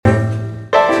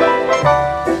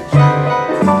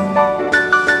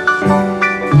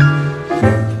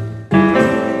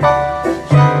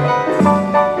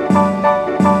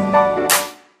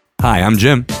I'm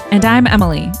Jim. And I'm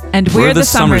Emily. And we're the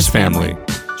Summers family.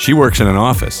 She works in an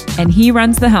office. And he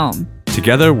runs the home.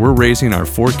 Together, we're raising our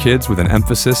 4 kids with an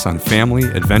emphasis on family,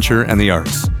 adventure, and the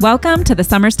arts. Welcome to the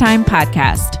Summertime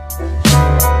Podcast.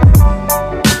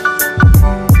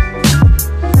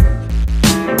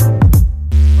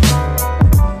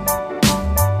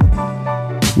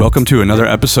 Welcome to another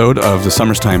episode of the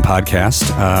Summertime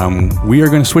Podcast. We are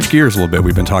going to switch gears a little bit.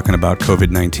 We've been talking about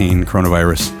COVID-19,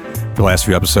 coronavirus, for the last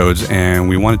few episodes, and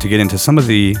we wanted to get into some of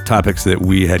the topics that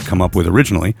we had come up with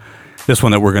originally. This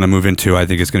one that we're going to move into, I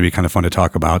think, is going to be kind of fun to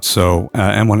talk about. So,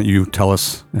 Em, why don't you tell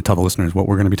us and tell the listeners what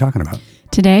we're going to be talking about?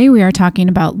 Today, we are talking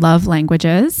about love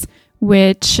languages,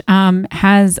 which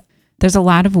there's a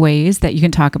lot of ways that you can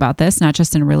talk about this, not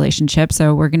just in a relationship.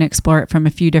 So we're going to explore it from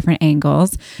a few different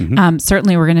angles. Mm-hmm.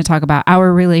 Certainly, we're going to talk about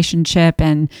our relationship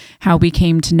and how we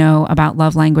came to know about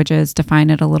love languages, define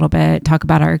it a little bit, talk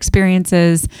about our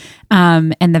experiences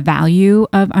and the value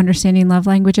of understanding love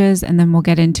languages. And then we'll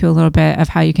get into a little bit of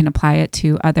how you can apply it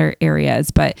to other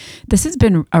areas. But this has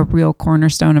been a real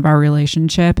cornerstone of our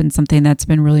relationship and something that's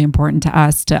been really important to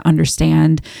us to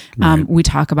understand. Right. We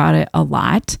talk about it a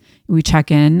lot. We check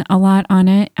in a lot on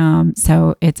it.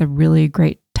 So it's a really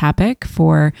great topic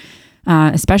for,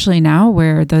 especially now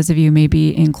where those of you may be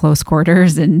in close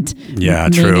quarters and may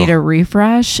need a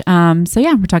refresh.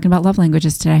 We're talking about love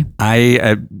languages today.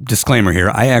 Disclaimer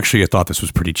here, I actually thought this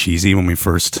was pretty cheesy when we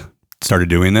first started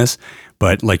doing this.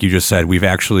 But like you just said, we've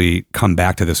actually come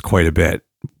back to this quite a bit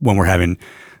when we're having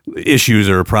issues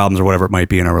or problems or whatever it might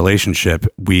be in our relationship.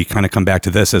 We kind of come back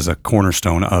to this as a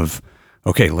cornerstone of,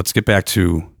 okay, let's get back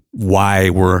to why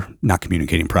we're not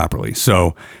communicating properly.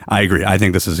 So I agree. I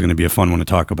think this is going to be a fun one to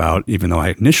talk about, even though I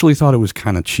initially thought it was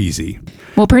kind of cheesy.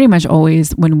 Well, pretty much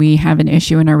always when we have an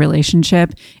issue in our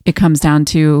relationship, it comes down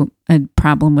to a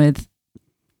problem with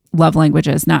love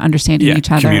languages, not understanding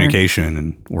each other.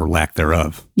 Communication or lack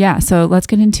thereof. Yeah. So let's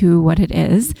get into what it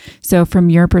is. So from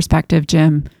your perspective,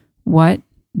 Jim, what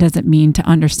does it mean to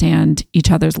understand each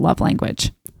other's love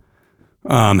language?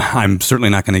 I'm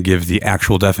certainly not going to give the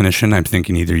actual definition. I'm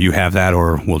thinking either you have that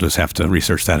or we'll just have to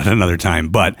research that at another time.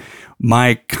 But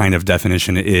my kind of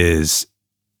definition is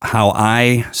how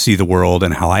I see the world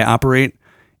and how I operate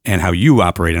and how you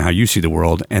operate and how you see the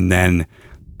world. And then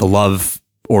the love,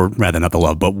 or rather not the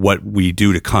love, but what we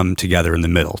do to come together in the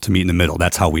middle, to meet in the middle.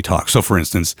 That's how we talk. So for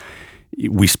instance,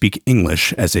 we speak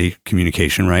English as a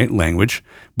communication, right? Language.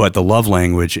 But the love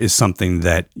language is something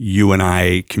that you and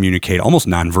I communicate almost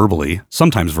non-verbally,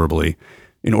 sometimes verbally,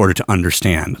 in order to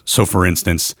understand. So for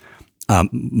instance,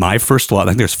 my first love, I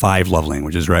think there's 5 love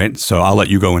languages, right? So I'll let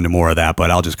you go into more of that, but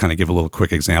I'll just kind of give a little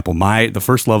quick example. The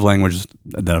first love language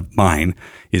of mine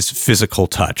is physical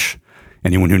touch.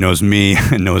 Anyone who knows me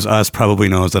and knows us probably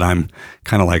knows that I'm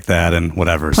kind of like that and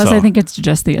whatever. Plus, I think it's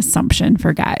just the assumption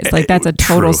for guys. Like that's a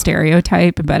total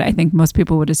stereotype, but I think most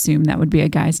people would assume that would be a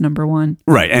guy's number one.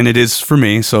 Right. And it is for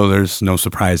me, so there's no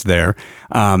surprise there.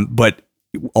 But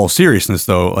all seriousness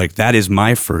though, like that is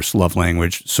my first love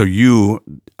language. So you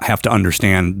have to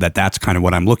understand that that's kind of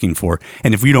what I'm looking for.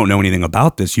 And if you don't know anything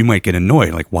about this, you might get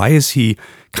annoyed. Like, why is he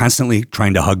constantly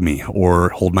trying to hug me or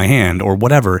hold my hand or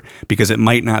whatever? Because it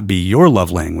might not be your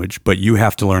love language, but you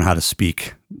have to learn how to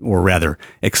speak, or rather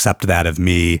accept that of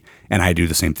me. And I do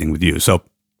the same thing with you. So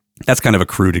that's kind of a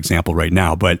crude example right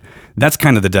now, but that's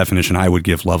kind of the definition I would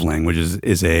give love language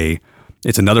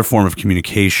it's another form of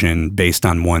communication based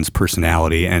on one's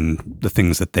personality and the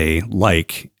things that they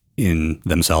like in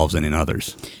themselves and in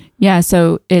others. Yeah,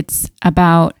 so it's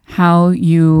about how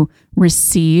you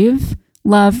receive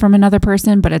love from another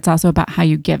person, but it's also about how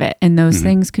you give it. And those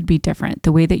things could be different.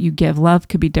 The way that you give love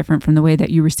could be different from the way that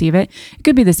you receive it. It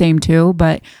could be the same too,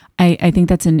 but I think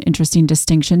that's an interesting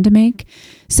distinction to make.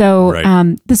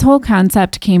 So this whole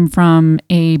concept came from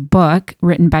a book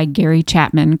written by Gary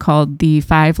Chapman called The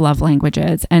 5 Love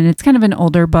Languages. And it's kind of an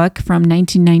older book from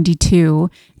 1992,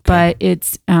 but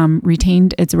it's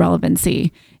retained its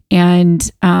relevancy. And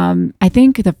I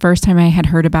think the first time I had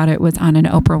heard about it was on an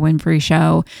Oprah Winfrey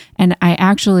show. And I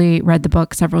actually read the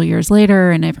book several years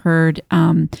later, and I've heard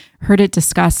it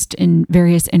discussed in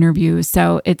various interviews.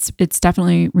 So it's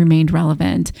definitely remained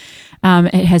relevant.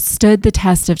 It has stood the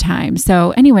test of time.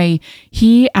 So anyway,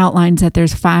 he outlines that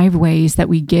there's 5 ways that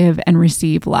we give and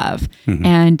receive love. Mm-hmm.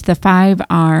 And the 5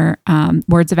 are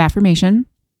words of affirmation.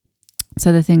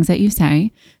 So the things that you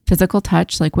say, physical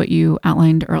touch, like what you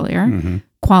outlined earlier,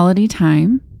 quality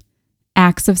time,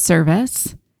 acts of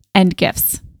service, and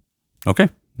gifts. Okay.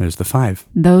 There's the 5.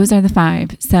 Those are the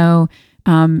 5. So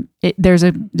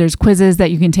There's quizzes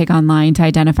that you can take online to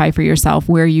identify for yourself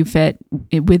where you fit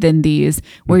within these,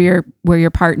 where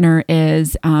your partner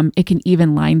is. It can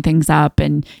even line things up,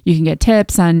 and you can get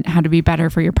tips on how to be better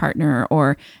for your partner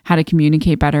or how to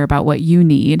communicate better about what you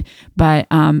need. But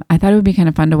I thought it would be kind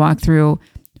of fun to walk through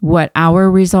what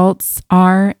our results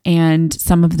are and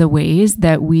some of the ways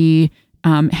that we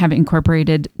have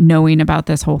incorporated knowing about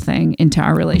this whole thing into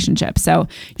our relationship. So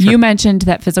you mentioned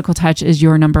that physical touch is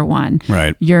your number one.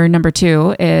 Right. Your number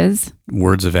two is?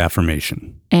 Words of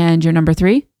affirmation. And your number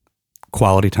three?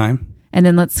 Quality time. And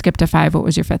then let's skip to 5. What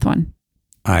was your 5th one?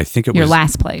 I think it was your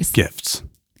last place. Gifts.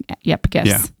 Yep, gifts.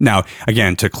 Yeah. Now,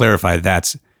 again, to clarify,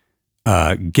 that's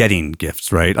getting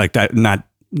gifts, right? Like that, not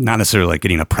necessarily like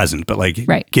getting a present, but like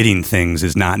getting things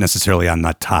is not necessarily on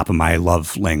the top of my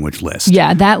love language list.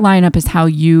 Yeah, that lineup is how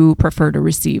you prefer to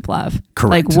receive love.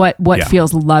 Correct. Like what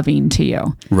feels loving to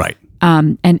you. Right.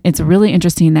 And it's really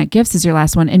interesting that gifts is your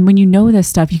last one. And when you know this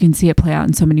stuff, you can see it play out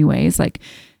in so many ways. Like,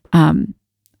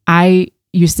 I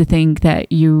used to think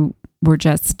that you were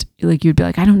just like, you'd be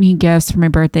like, I don't need gifts for my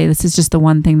birthday. This is just the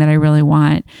one thing that I really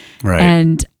want. Right.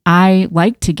 And I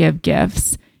like to give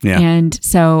gifts. Yeah. And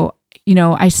so,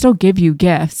 I still give you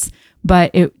gifts,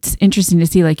 but it's interesting to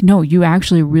see like, no, you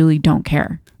actually really don't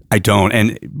care. I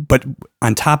don't. But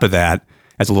on top of that,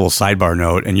 as a little sidebar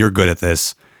note, and you're good at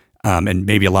this, and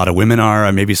maybe a lot of women are,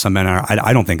 or maybe some men are,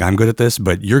 I don't think I'm good at this,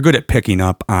 but you're good at picking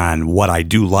up on what I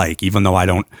do like, even though I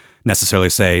don't necessarily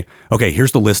say, okay,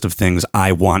 here's the list of things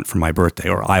I want for my birthday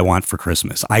or I want for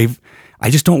Christmas. I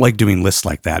just don't like doing lists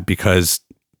like that because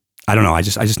I don't know. I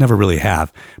just never really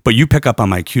have. But you pick up on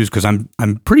my cues because I'm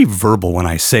pretty verbal when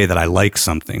I say that I like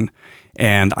something,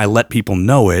 and I let people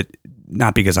know it,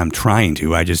 not because I'm trying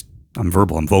to. I'm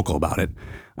verbal. I'm vocal about it.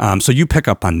 So you pick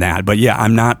up on that. But yeah,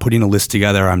 I'm not putting a list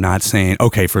together. I'm not saying,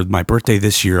 okay, for my birthday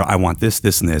this year, I want this,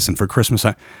 this, and this, and for Christmas,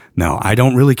 no, I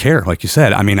don't really care. Like you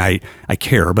said, I mean, I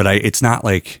care, but it's not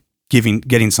like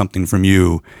getting something from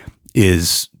you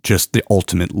is just the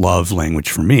ultimate love language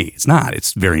for me. It's not.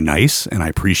 It's very nice and I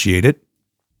appreciate it.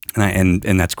 And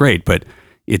that's great, but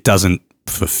it doesn't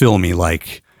fulfill me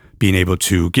like being able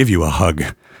to give you a hug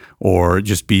or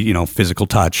just be, physical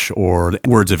touch or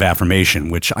words of affirmation,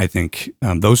 which I think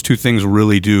those two things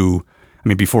really do. I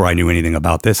mean, before I knew anything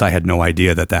about this, I had no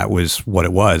idea that was what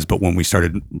it was. But when we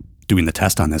started doing the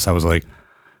test on this, I was like,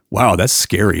 wow, that's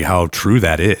scary how true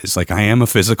that is. Like, I am a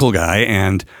physical guy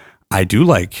and I do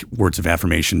like words of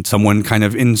affirmation. Someone kind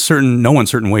of no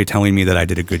uncertain way telling me that I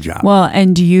did a good job. Well,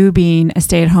 and you being a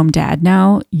stay-at-home dad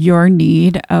now, your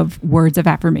need of words of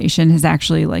affirmation has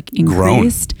actually like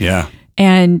increased. Grown. Yeah.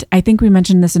 And I think we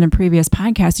mentioned this in a previous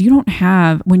podcast. You don't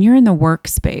have, when you're in the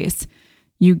workspace,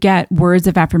 you get words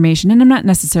of affirmation. And I'm not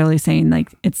necessarily saying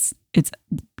like it's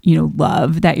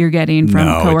love that you're getting from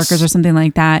coworkers or something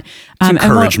like that.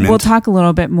 Encouragement. And we'll talk a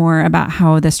little bit more about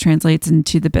how this translates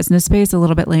into the business space a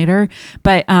little bit later.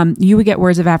 But you would get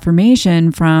words of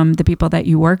affirmation from the people that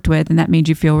you worked with, and that made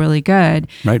you feel really good.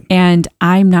 Right. And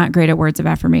I'm not great at words of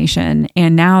affirmation.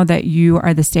 And now that you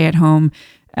are the stay-at-home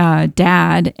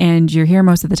dad and you're here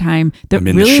most of the time, I'm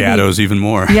in really the shadows even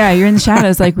more. Yeah, you're in the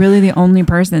shadows. Like really the only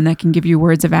person that can give you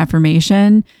words of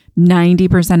affirmation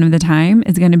 90% of the time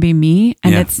is going to be me,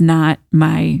 and it's not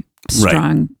my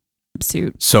strong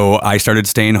suit. So I started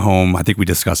staying home. I think we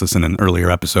discussed this in an earlier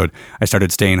episode. I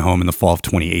started staying home in the fall of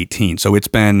 2018. So it's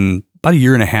been about a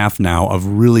year and a half now of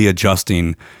really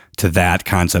adjusting to that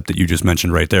concept that you just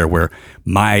mentioned right there, where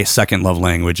my second love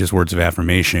language is words of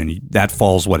affirmation. That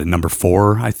falls, at number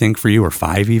 4, I think, for you, or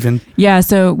 5 even? Yeah,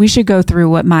 so we should go through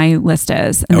what my list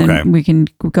is, and then we can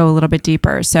go a little bit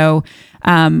deeper. So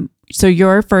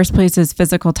your first place is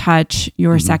physical touch.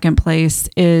 Your second place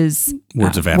is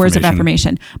words of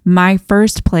affirmation. My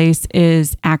first place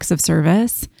is acts of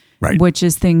service, which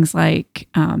is things like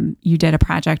you did a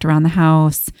project around the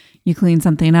house, you cleaned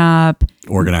something up,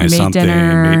 organized something,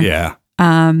 dinner.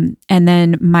 And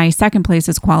then my second place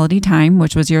is quality time,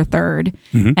 which was your third.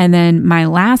 Mm-hmm. And then my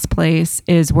last place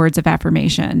is words of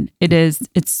affirmation. I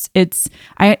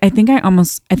think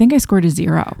I scored a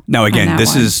 0. Now, again,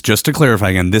 this is just to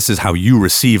clarify this is how you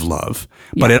receive love,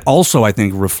 but it also, I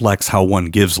think, reflects how one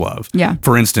gives love. Yeah.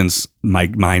 For instance,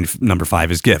 mine number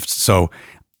 5 is gifts. So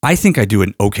I think I do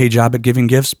an okay job at giving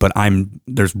gifts, but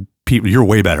there's people, you're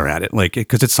way better at it, like,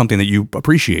 because it's something that you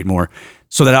appreciate more.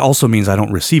 So that also means I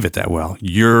don't receive it that well.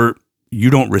 You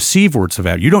don't receive words of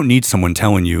affirmation. You don't need someone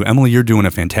telling you, Emily, you're doing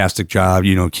a fantastic job.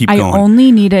 Keep going. I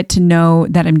only need it to know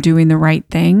that I'm doing the right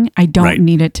thing. I don't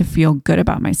need it to feel good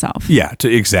about myself. Yeah,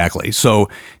 exactly. So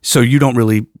you don't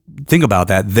really think about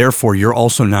that. Therefore, you're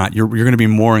also not. You're going to be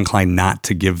more inclined not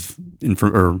to give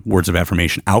or words of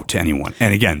affirmation out to anyone.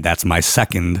 And again, that's my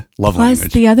second love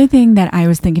language. The other thing that I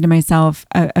was thinking to myself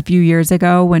a few years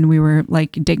ago when we were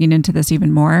like digging into this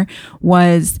even more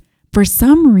was, for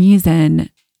some reason,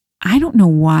 I don't know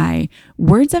why,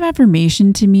 words of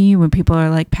affirmation to me, when people are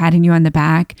like patting you on the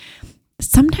back,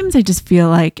 sometimes I just feel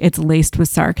like it's laced with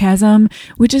sarcasm,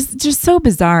 which is just so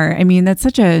bizarre. I mean, that's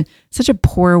such a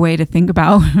poor way to think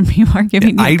about when people are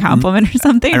giving you a compliment or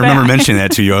something. I remember mentioning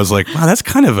that to you. I was like, wow, that's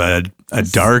kind of a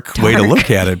dark way to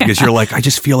look at it, because you're like, I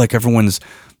just feel like everyone's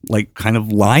like kind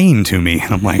of lying to me.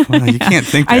 And I'm like, well, you can't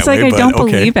think that way. I was like, I don't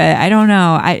believe it. I don't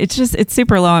know. It's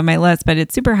super low on my list, but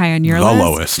it's super high on your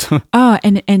list. The lowest. Oh,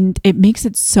 and it makes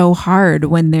it so hard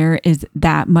when there is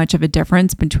that much of a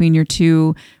difference between your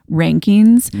two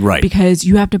rankings. Right. Because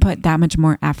you have to put that much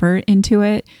more effort into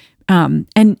it. And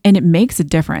it makes a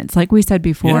difference. Like we said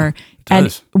before,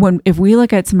 if we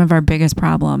look at some of our biggest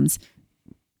problems,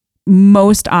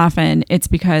 most often it's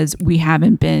because we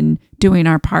haven't been doing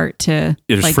our part to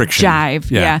like friction.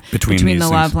 Jive between the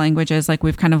love languages. Like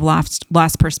we've kind of lost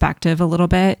perspective a little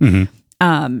bit.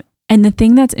 Mm-hmm. And the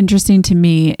thing that's interesting to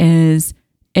me is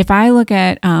if I look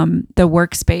at the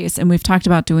workspace, and we've talked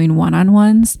about doing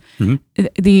one-on-ones, mm-hmm.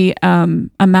 the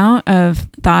amount of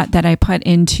thought that I put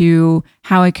into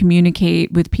how I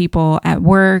communicate with people at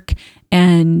work,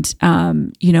 and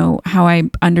how I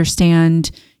understand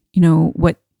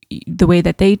what the way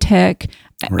that they tick.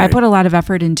 Right. I put a lot of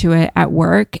effort into it at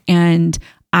work, and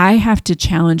I have to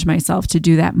challenge myself to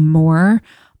do that more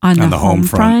on the home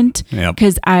front,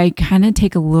 because I kind of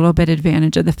take a little bit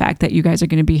advantage of the fact that you guys are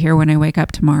going to be here when I wake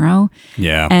up tomorrow.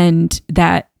 Yeah. And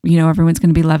that, everyone's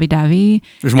going to be lovey-dovey.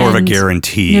 There's more of a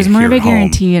guarantee. There's more of a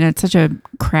guarantee, and it's such a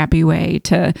crappy way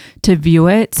to view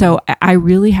it. So I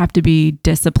really have to be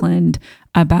disciplined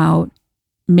about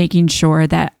making sure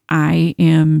that I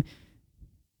am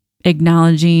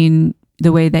acknowledging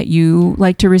the way that you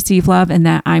like to receive love, and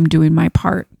that I'm doing my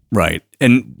part. Right.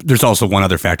 And there's also one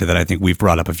other factor that I think we've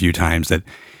brought up a few times, that,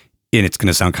 and it's going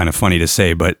to sound kind of funny to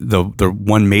say, but the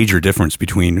one major difference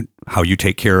between how you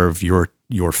take care of your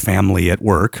family at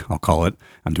work, I'll call it,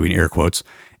 I'm doing air quotes,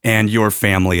 and your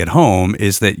family at home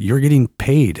is that you're getting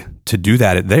paid to do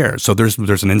that there. So there's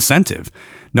an incentive.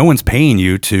 No one's paying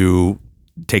you to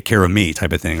take care of me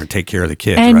type of thing, or take care of the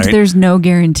kids, and right? There's no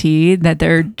guarantee that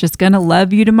they're just going to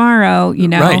love you tomorrow,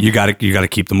 Right. You got to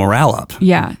keep the morale up.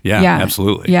 Yeah.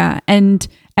 Absolutely. Yeah. And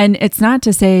it's not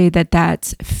to say that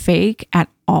that's fake at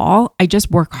all. I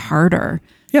just work harder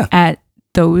at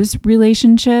those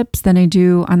relationships than I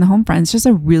do on the home front. It's just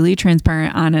a really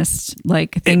transparent, honest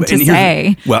thing to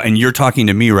say. Well, and you're talking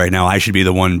to me right now. I should be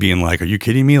the one being like, are you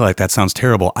kidding me? Like, that sounds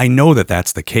terrible. I know that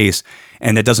that's the case.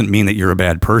 And that doesn't mean that you're a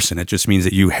bad person. It just means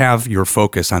that you have your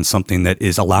focus on something that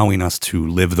is allowing us to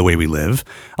live the way we live,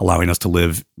 allowing us to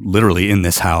live literally in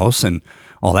this house and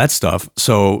all that stuff.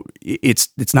 So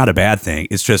it's not a bad thing.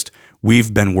 It's just,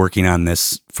 we've been working on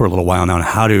this for a little while now, on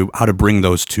how to bring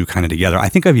those two kind of together. I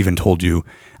think I've even told you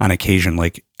on occasion,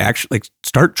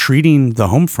 start treating the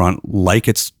home front like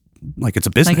it's a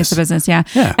business. Like it's a business, yeah.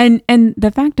 And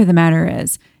the fact of the matter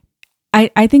is,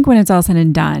 I think when it's all said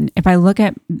and done, if I look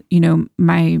at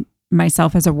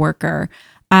myself as a worker,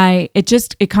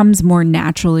 it comes more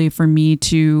naturally for me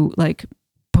to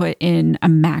put in a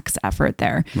max effort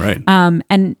there. Right.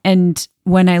 And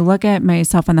when I look at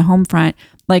myself on the home front,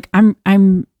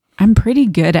 I'm pretty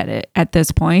good at it at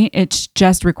this point. It's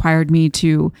just required me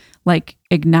to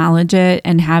acknowledge it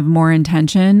and have more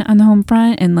intention on the home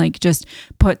front, and just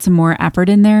put some more effort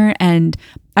in there. And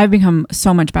I've become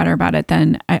so much better about it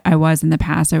than I was in the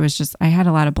past. I had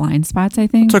a lot of blind spots, I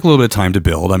think. It took a little bit of time to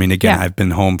build. I mean, again, I've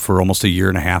been home for almost 1.5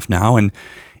 years now, and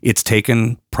it's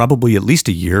taken probably at least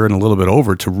a year and a little bit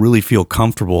over to really feel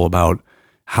comfortable about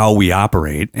how we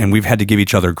operate, and we've had to give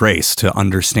each other grace to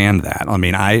understand that. I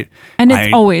mean,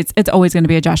 it's always going to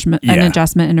be an adjustment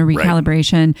and a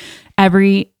recalibration.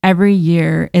 Right. Every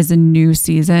year is a new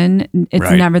season.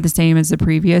 It's never the same as the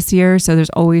previous year, so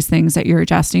there's always things that you're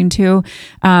adjusting to.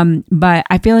 But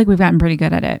I feel like we've gotten pretty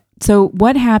good at it. So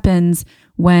what happens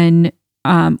when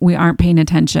we aren't paying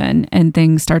attention and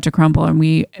things start to crumble, and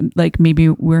maybe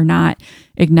we're not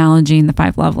acknowledging the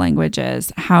 5 love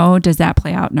languages? How does that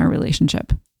play out in our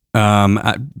relationship?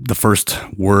 The first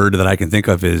word that I can think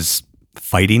of is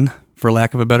fighting, for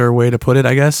lack of a better way to put it,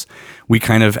 I guess. We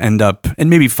kind of end up, and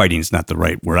maybe fighting is not the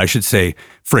right word, I should say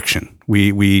friction.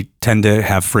 We tend to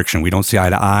have friction. We don't see eye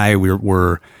to eye.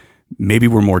 We're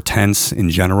more tense in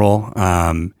general.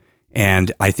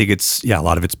 And I think a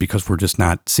lot of it's because we're just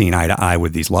not seeing eye to eye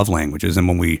with these love languages. And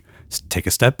when we take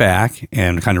a step back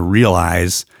and kind of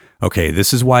realize, okay,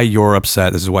 this is why you're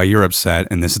upset. This is why you're upset.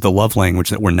 And this is the love language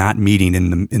that we're not meeting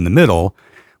in the middle.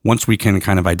 Once we can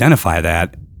kind of identify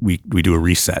that, we do a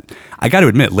reset. I got to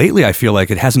admit, lately, I feel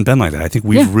like it hasn't been like that. I think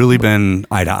we've really been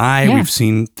eye to eye. Yeah. We've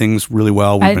seen things really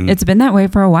well. It's been that way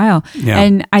for a while. Yeah.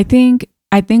 And I think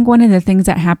one of the things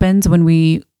that happens when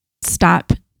we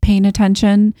stop paying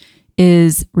attention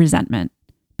is resentment,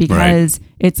 because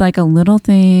it's like a little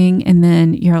thing, and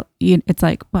then it's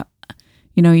like, well,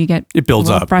 you get it builds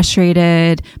up,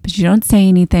 frustrated, but you don't say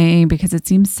anything because it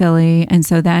seems silly, and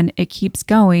so then it keeps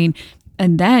going.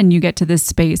 And then you get to this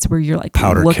space where you're like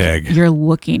powder keg. You're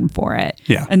looking for it.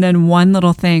 Yeah. And then one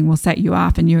little thing will set you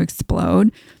off and you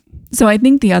explode. So I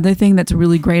think the other thing that's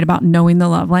really great about knowing the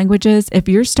love languages, if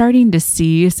you're starting to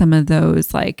see some of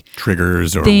those like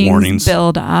triggers or things warnings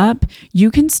build up, you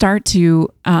can start to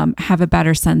have a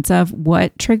better sense of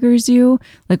what triggers you,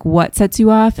 like what sets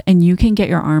you off, and you can get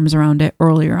your arms around it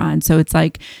earlier on. So it's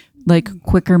like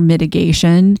quicker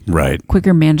mitigation, right?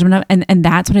 Quicker management of, and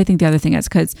that's what I think the other thing is,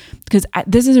 because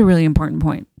this is a really important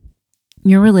point.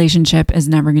 Your relationship is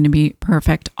never going to be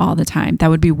perfect all the time. That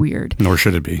would be weird. Nor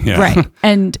should it be. Yeah. Right.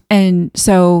 And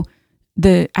so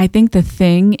I think the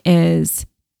thing is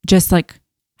just like,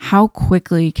 how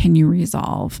quickly can you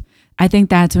resolve? I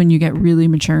think that's when you get really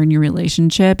mature in your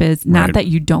relationship, is not that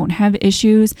you don't have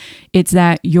issues. It's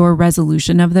that your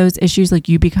resolution of those issues, like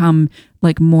you become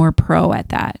like more pro at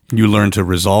that. You learn to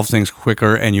resolve things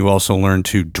quicker, and you also learn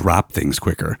to drop things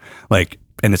quicker.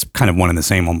 And it's kind of one and the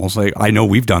same almost. Like, I know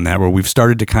we've done that where we've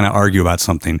started to kind of argue about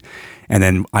something, and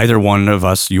then either one of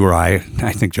us, you or I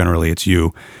think generally it's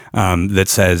you, that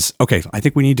says, okay, I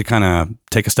think we need to kind of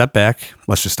take a step back.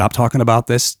 Let's just stop talking about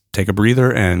this, take a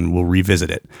breather, and we'll revisit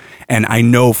it. And I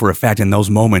know for a fact in those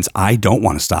moments, I don't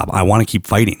want to stop. I want to keep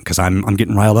fighting because I'm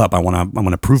getting riled up. I want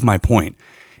to prove my point.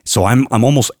 So I'm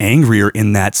almost angrier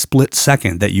in that split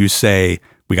second that you say,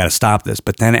 we got to stop this.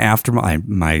 But then after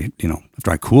after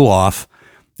I cool off,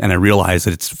 and I realize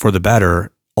that it's for the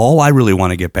better, all I really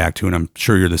want to get back to, and I'm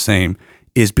sure you're the same,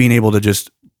 is being able to just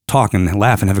talk and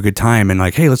laugh and have a good time and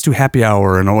like, hey, let's do happy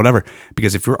hour and whatever.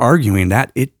 Because if you're arguing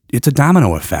that, it's a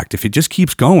domino effect. If it just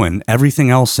keeps going, everything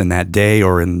else in that day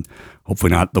or in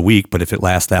hopefully not the week, but if it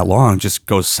lasts that long, just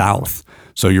goes south.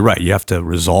 So you're right. You have to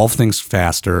resolve things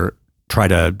faster, try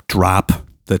to drop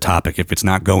the topic if it's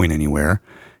not going anywhere.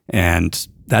 And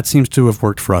that seems to have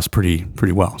worked for us pretty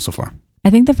well so far. I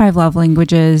think the 5 love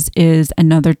languages is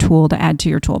another tool to add to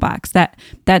your toolbox.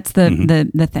 That's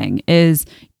the thing is,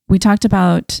 we talked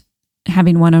about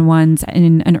having one-on-ones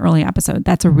in an early episode.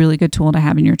 That's a really good tool to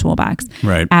have in your toolbox.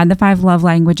 Right. Add the 5 love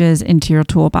languages into your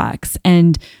toolbox.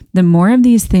 And the more of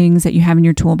these things that you have in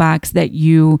your toolbox that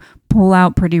you pull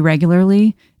out pretty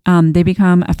regularly, they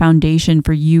become a foundation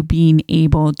for you being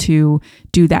able to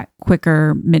do that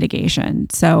quicker mitigation.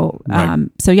 So,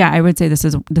 yeah, I would say this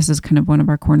is kind of one of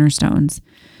our cornerstones.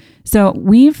 So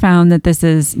we've found that this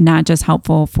is not just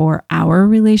helpful for our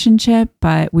relationship,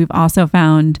 but we've also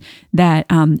found that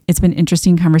it's been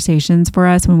interesting conversations for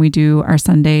us when we do our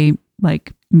Sunday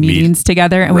meetings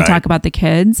together and we talk about the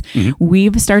kids. Mm-hmm.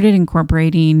 We've started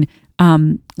incorporating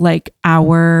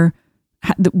our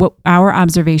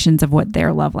observations of what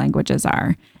their love languages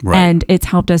are. Right. And it's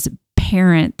helped us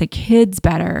parent the kids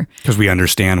better. Because we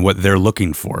understand what they're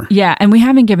looking for. Yeah. And we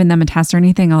haven't given them a test or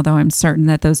anything, although I'm certain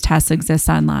that those tests exist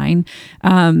online.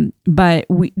 But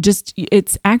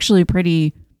it's actually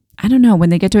pretty, I don't know, when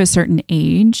they get to a certain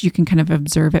age, you can kind of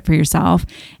observe it for yourself.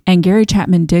 And Gary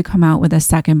Chapman did come out with a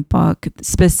second book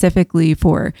specifically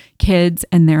for kids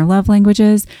and their love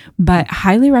languages, but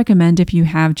highly recommend if you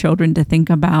have children to think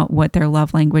about what their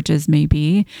love languages may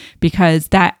be, because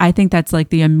I think that's like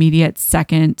the immediate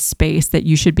second space that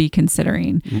you should be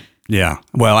considering. Yeah.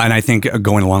 Well, and I think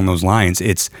going along those lines,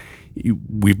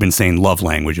 we've been saying love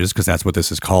languages because that's what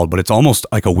this is called, but it's almost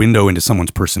like a window into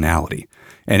someone's personality.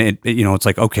 And it's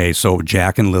like, okay, so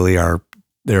Jack and Lily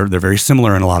they're very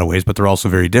similar in a lot of ways, but they're also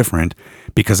very different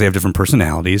because they have different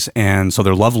personalities. And so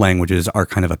their love languages are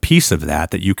kind of a piece of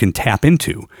that you can tap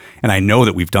into. And I know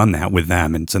that we've done that with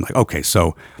them. And it's like, okay,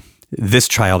 so this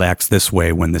child acts this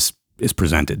way when this is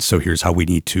presented. So here's how we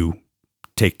need to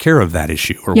take care of that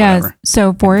issue or whatever.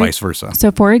 So vice versa.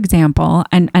 So for example,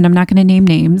 and I'm not going to name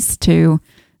names to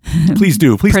please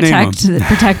do. Please protect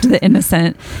the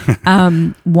innocent.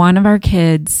 One of our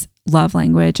kids' love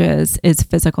languages is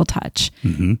physical touch.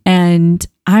 Mm-hmm. And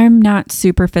I'm not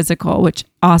super physical, which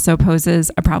also poses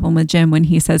a problem with Jim when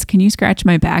he says, "Can you scratch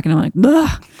my back?" And I'm like,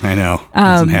 ugh. I know. It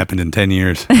hasn't happened in 10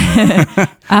 years.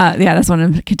 That's what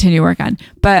I'm continue to work on.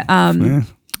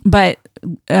 But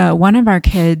one of our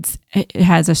kids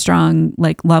has a strong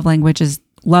love language is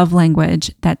love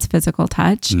language that's physical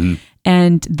touch. Mm-hmm.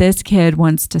 And this kid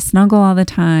wants to snuggle all the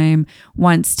time,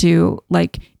 wants to,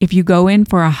 like, if you go in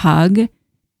for a hug,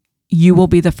 you will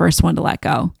be the first one to let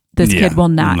go. This kid will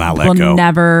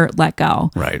never let go.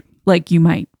 Right. Like, you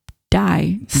might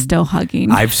die still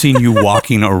hugging. I've seen you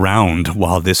walking around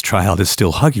while this child is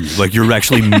still hugging you. Like, you're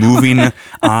actually moving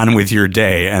on with your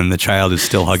day and the child is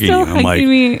still hugging you. I'm like,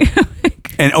 me.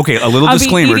 and okay, a little I'll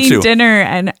disclaimer be eating too. dinner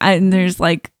and there's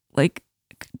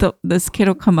this kid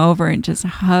will come over and just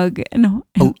hug and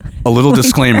A little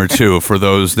disclaimer too, for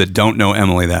those that don't know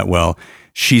Emily that well.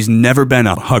 She's never been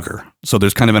a hugger. So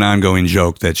there's kind of an ongoing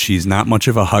joke that she's not much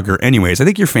of a hugger anyways. I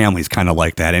think your family's kind of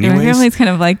like that anyways. My family's kind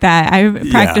of like that. I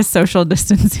practice social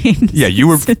distancing. Yeah, you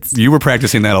were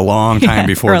practicing that a long time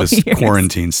before this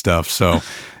quarantine stuff. So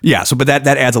yeah, but that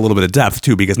adds a little bit of depth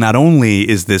too, because not only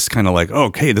is this kind of like,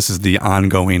 okay, this is the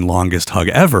ongoing longest hug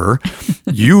ever,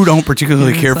 you don't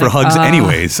particularly care for hugs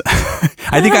anyways.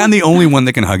 I think I'm the only one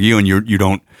that can hug you, and you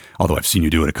don't, although I've seen you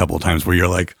do it a couple of times where you're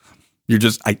like,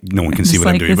 no one can see what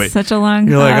I'm doing, but such a long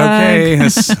you're hug. like, okay,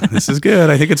 this is good.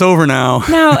 I think it's over now.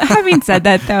 Now, having said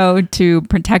that though, to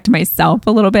protect myself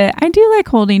a little bit, I do like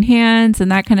holding hands and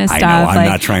that kind of stuff. I know, I'm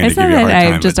not trying to give you a hard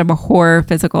time. I just abhor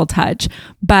physical touch,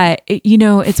 but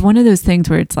it's one of those things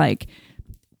where it's like,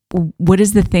 what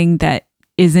is the thing that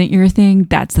isn't your thing?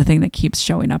 That's the thing that keeps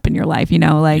showing up in your life,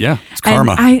 like, yeah, it's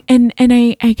karma. And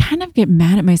I kind of get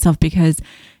mad at myself because,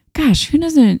 gosh, who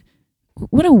doesn't,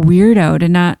 what a weirdo to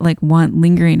not like want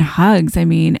lingering hugs. I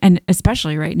mean, and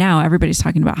especially right now, everybody's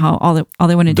talking about how all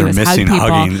they want to do is hug people.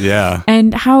 Hugging, yeah.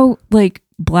 And how like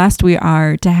blessed we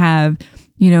are to have,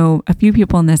 a few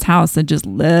people in this house that just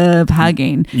love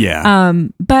hugging. Yeah.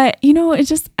 But I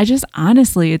just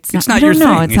honestly, it's not your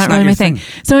thing. It's not really my thing.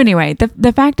 So anyway,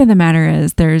 the fact of the matter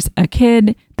is there's a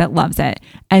kid that loves it.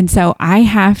 And so I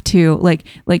have to like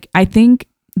I think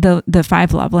the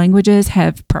 5 love languages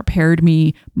have prepared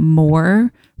me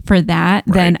more for that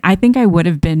than I think I would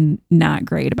have been not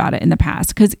great about it in the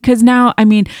past. Cause now, I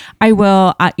mean, I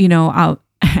will,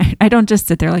 I don't just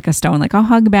sit there like a stone, like I'll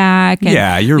hug back. And,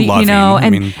 yeah, you're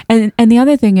loving. And the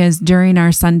other thing is during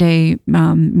our Sunday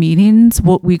meetings,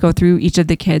 we go through each of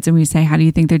the kids and we say, how do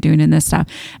you think they're doing in this stuff?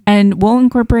 And we'll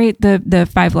incorporate the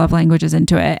 5 love languages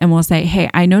into it. And we'll say, hey,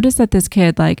 I noticed that this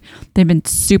kid, like they've been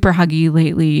super huggy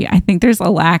lately. I think there's a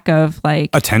lack of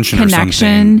like attention connection. Or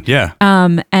something. Yeah.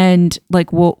 And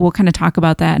like, we'll kind of talk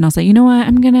about that. And I'll say, you know what,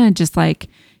 I'm going to just like,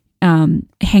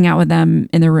 hang out with them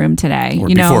in the room today. Or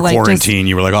before quarantine,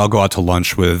 you were like, I'll go out to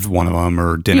lunch with one of them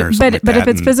or dinner or something but if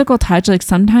it's physical touch, like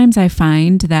sometimes I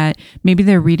find that maybe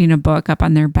they're reading a book up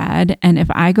on their bed. And if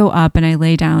I go up and I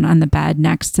lay down on the bed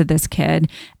next to this kid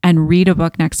and read a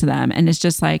book next to them, and it's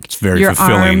just like it's very your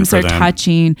arms are them.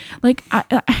 Touching, like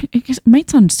it might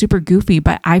sound super goofy,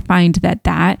 but I find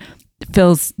that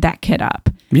fills that kid up.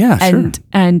 Yeah, sure.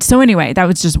 And so anyway, that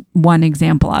was just one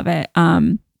example of it.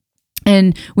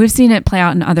 And we've seen it play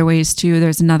out in other ways too.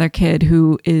 There's another kid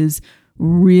who is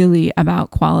really about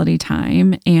quality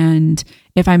time. And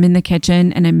if I'm in the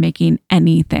kitchen and I'm making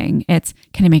anything, it's,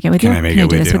 can I make it with you? Can I do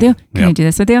this with you? Can I do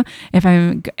this with you?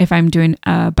 If I'm doing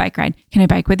a bike ride, can I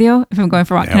bike with you? If I'm going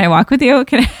for a walk, can I walk with you?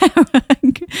 Can I?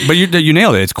 But you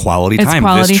nailed it. It's quality time.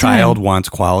 This child wants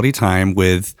quality time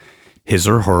with his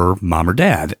or her mom or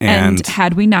dad. And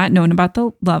had we not known about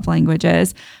the love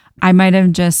languages, I might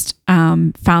have just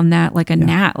found that like a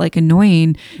gnat, like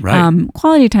annoying. Right.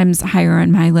 Quality time's higher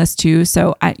on my list too.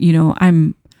 So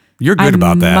you're good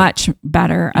about that. Much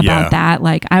better about that.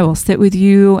 Like I will sit with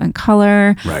you and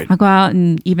color. Right. I'll go out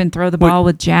and even throw the ball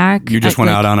with Jack. You just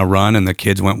went out on a run and the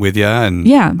kids went with you, and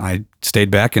I stayed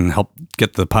back and helped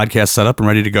get the podcast set up and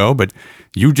ready to go. But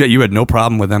you had no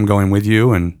problem with them going with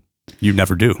you, and you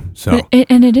never do. So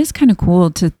and it is kind of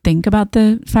cool to think about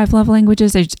the 5 love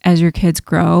languages as your kids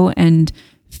grow and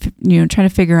try to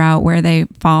figure out where they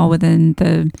fall within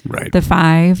the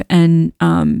 5. And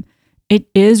it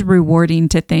is rewarding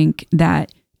to think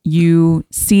that you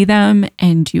see them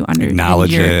and you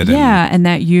acknowledge it. And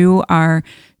that you're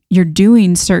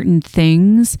doing certain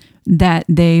things that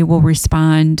they will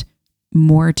respond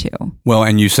more to. Well,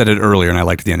 and you said it earlier, and I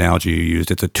liked the analogy you used.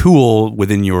 It's a tool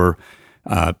within your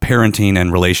parenting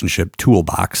and relationship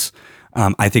toolbox.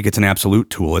 I think it's an absolute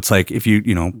tool. It's like if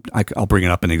I'll bring it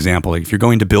up an example. Like if you're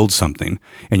going to build something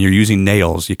and you're using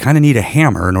nails, you kind of need a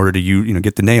hammer in order to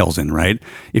get the nails in, right?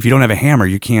 If you don't have a hammer,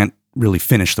 you can't really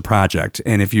finish the project.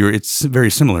 And it's very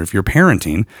similar. If you're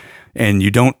parenting and you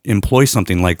don't employ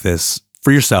something like this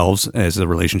for yourselves as a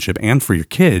relationship and for your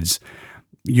kids,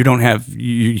 you don't have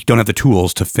the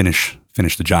tools to finish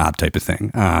the job type of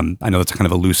thing. I know that's kind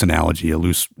of a loose analogy, a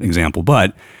loose example,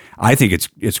 but I think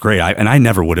it's great. And I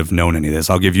never would have known any of this.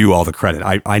 I'll give you all the credit.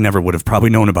 I never would have probably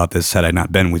known about this had I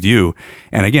not been with you.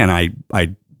 And again,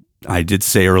 I did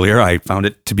say earlier, I found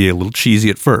it to be a little cheesy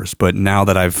at first, but now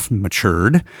that I've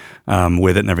matured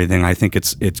with it and everything, I think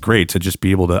it's great to just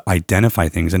be able to identify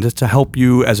things and just to help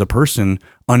you as a person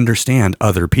understand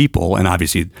other people. And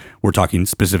obviously, we're talking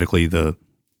specifically the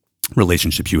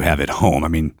relationships you have at home. I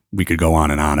mean, we could go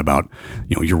on and on about,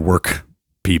 your work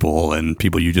people and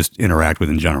people you just interact with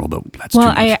in general, but that's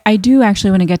well, I do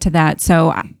actually want to get to that.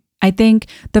 So I think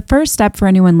the first step for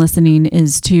anyone listening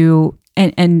is to,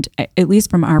 and at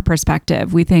least from our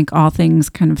perspective, we think all things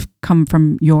kind of come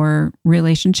from your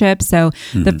relationship. So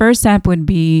the first step would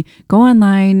be go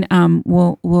online.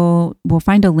 We'll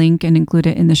find a link and include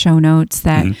it in the show notes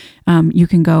that you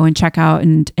can go and check out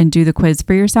and do the quiz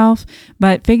for yourself.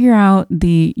 But figure out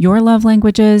your love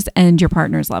languages and your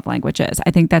partner's love languages.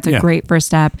 I think that's a great first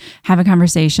step. Have a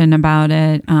conversation about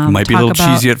it. Might be a little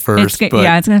cheesy at first, but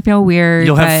it's going to feel weird.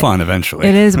 You'll have fun eventually.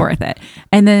 It is worth it.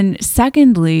 And then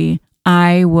secondly,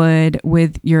 I would,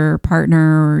 with your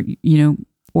partner,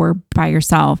 or by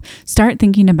yourself, start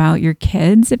thinking about your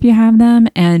kids if you have them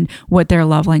and what their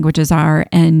love languages are,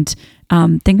 and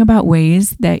think about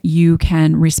ways that you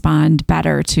can respond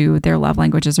better to their love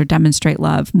languages or demonstrate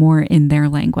love more in their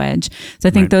language. So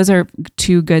I think those are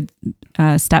two good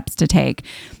steps to take.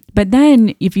 But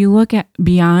then if you look at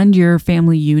beyond your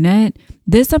family unit,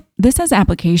 this has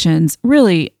applications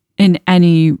really in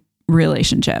any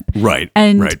relationship. Right.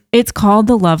 And it's called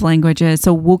the love languages.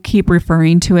 So we'll keep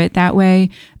referring to it that way.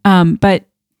 But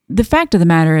the fact of the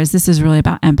matter is this is really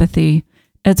about empathy.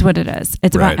 It's what it is.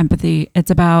 It's about empathy. It's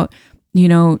about,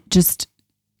 just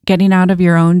getting out of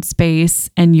your own space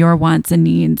and your wants and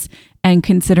needs and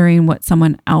considering what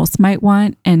someone else might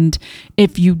want. And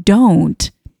if you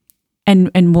don't,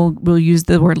 and we'll use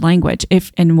the word language,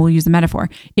 and we'll use the metaphor.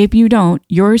 If you don't,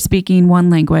 you're speaking one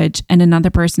language and another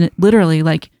person literally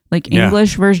like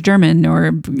English versus German,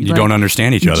 or you don't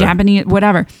understand each other. Japanese,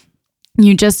 whatever.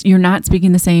 You're not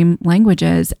speaking the same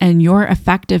languages, and your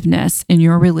effectiveness in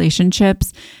your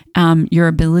relationships, your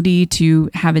ability to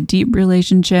have a deep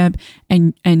relationship,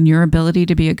 and your ability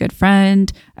to be a good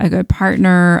friend, a good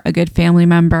partner, a good family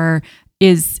member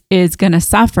is going to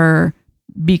suffer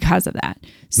because of that.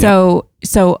 So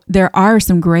there are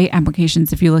some great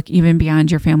applications if you look even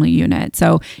beyond your family unit.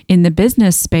 So in the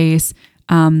business space,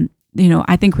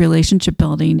 I think relationship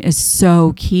building is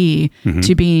so key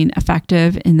to being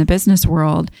effective in the business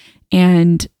world,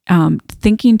 and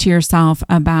thinking to yourself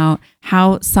about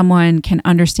how someone can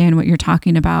understand what you're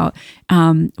talking about,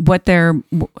 the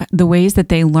ways that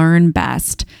they learn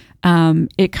best.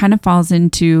 It kind of falls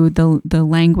into the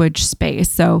language space.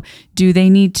 So do they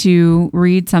need to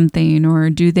read something, or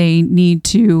do they need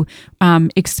to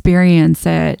experience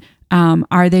it?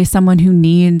 Are they someone who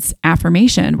needs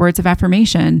affirmation, words of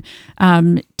affirmation,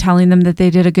 telling them that they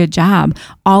did a good job?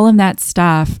 All of that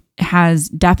stuff has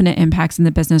definite impacts in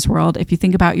the business world. If you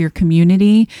think about your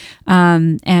community,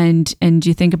 and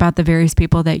you think about the various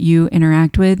people that you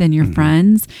interact with and your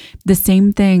friends, the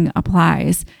same thing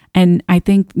applies. And I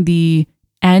think the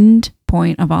end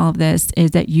point of all of this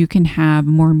is that you can have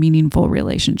more meaningful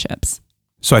relationships.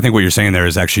 So I think what you're saying there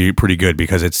is actually pretty good,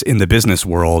 because it's in the business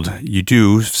world, you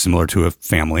do, similar to a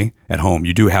family at home,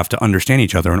 you do have to understand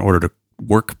each other in order to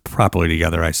work properly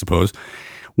together, I suppose.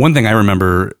 One thing I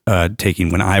remember taking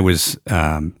when I was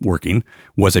working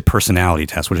was a personality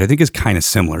test, which I think is kind of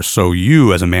similar. So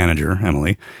you, as a manager,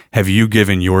 Emily, have you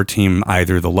given your team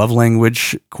either the love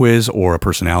language quiz or a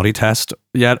personality test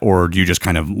yet? Or do you just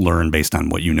kind of learn based on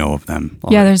what you know of them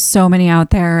already? Yeah, there's so many out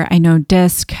there. I know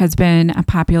DISC has been a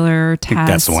popular test. I think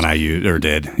that's the one I used or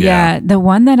did. Yeah, the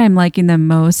one that I'm liking the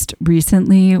most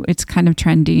recently, it's kind of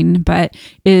trending, but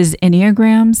is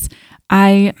Enneagrams.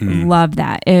 I love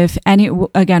that. If any,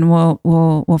 again,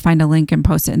 we'll find a link and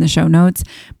post it in the show notes.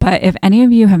 But if any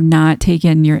of you have not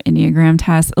taken your Enneagram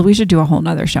test, we should do a whole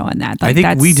nother show on that. I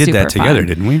think we did that together,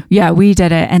 didn't we? Yeah, we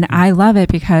did it. And I love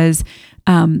it because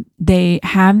they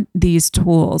have these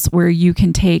tools where you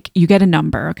get a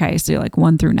number. Okay. So you're like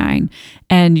 1 through 9,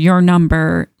 and your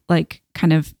number like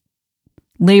kind of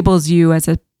labels you as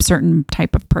a certain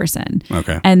type of person.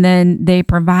 Okay. And then they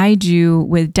provide you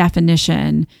with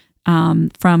definition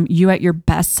from you at your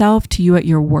best self to you at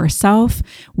your worst self,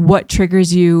 what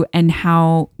triggers you and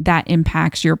how that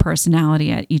impacts your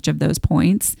personality at each of those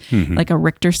points, like a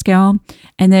Richter scale.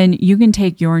 And then you can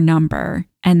take your number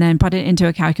and then put it into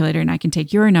a calculator, and I can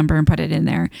take your number and put it in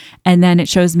there. And then it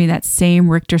shows me that same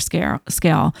Richter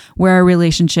scale where a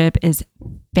relationship is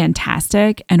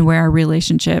fantastic and where a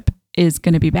relationship is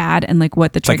going to be bad, and like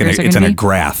what the triggers are going to be. It's in a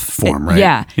graph form, right?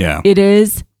 Yeah. It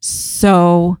is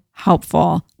so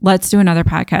helpful. Let's do another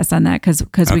podcast on that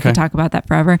because we could talk about that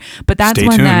forever. But that's Stay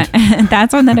one tuned.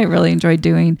 that's one that I really enjoyed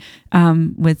doing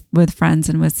with friends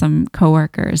and with some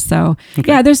coworkers. So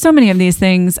yeah, there's so many of these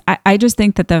things. I just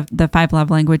think that the 5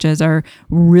 love languages are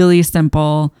really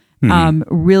simple,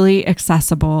 really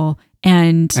accessible,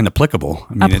 and applicable.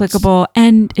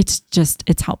 And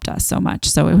it's helped us so much.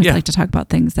 So I always like to talk about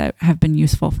things that have been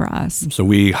useful for us. So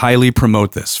we highly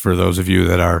promote this for those of you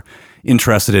that are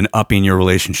interested in upping your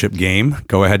relationship game.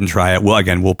 Go ahead and try it. Well,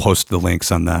 again, we'll post the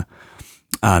links on the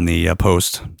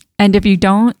post. And if you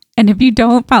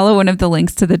don't follow one of the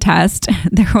links to the test,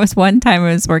 there was one time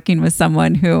I was working with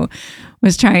someone who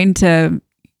was trying to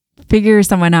figure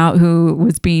someone out who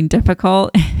was being difficult.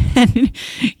 And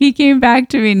he came back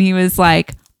to me and he was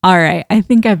like, all right, I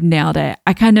think I've nailed it.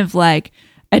 I kind of like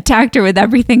attacked her with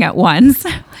everything at once.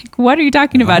 Like, what are you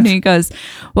talking about? And he goes,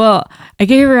 well, I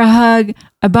gave her a hug.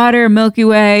 I bought her a Milky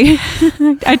Way.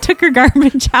 I took her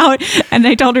garbage out and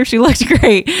I told her she looked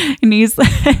great. And he's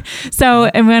like,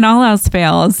 and when all else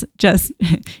fails, just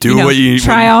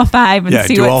try all 5 and see what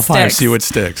sticks. Do all 5, see what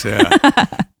sticks. Yeah.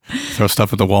 Throw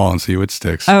stuff at the wall and see what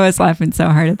sticks. I was laughing so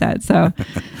hard at that. So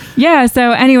yeah.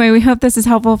 So anyway, we hope this is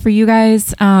helpful for you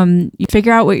guys. You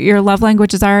figure out what your love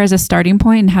languages are as a starting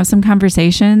point and have some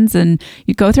conversations, and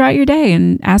you go throughout your day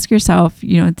and ask yourself,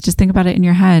 just think about it in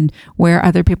your head, where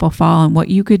other people fall and what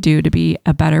you could do to be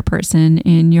a better person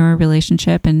in your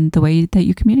relationship and the way that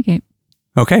you communicate.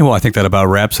 Okay, well, I think that about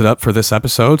wraps it up for this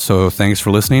episode. So thanks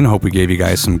for listening. Hope we gave you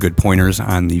guys some good pointers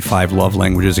on the 5 love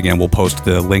languages. Again, we'll post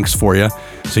the links for you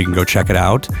so you can go check it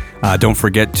out. Don't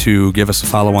forget to give us a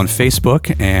follow on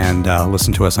Facebook and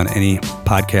listen to us on any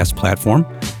podcast platform.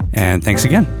 And thanks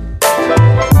again.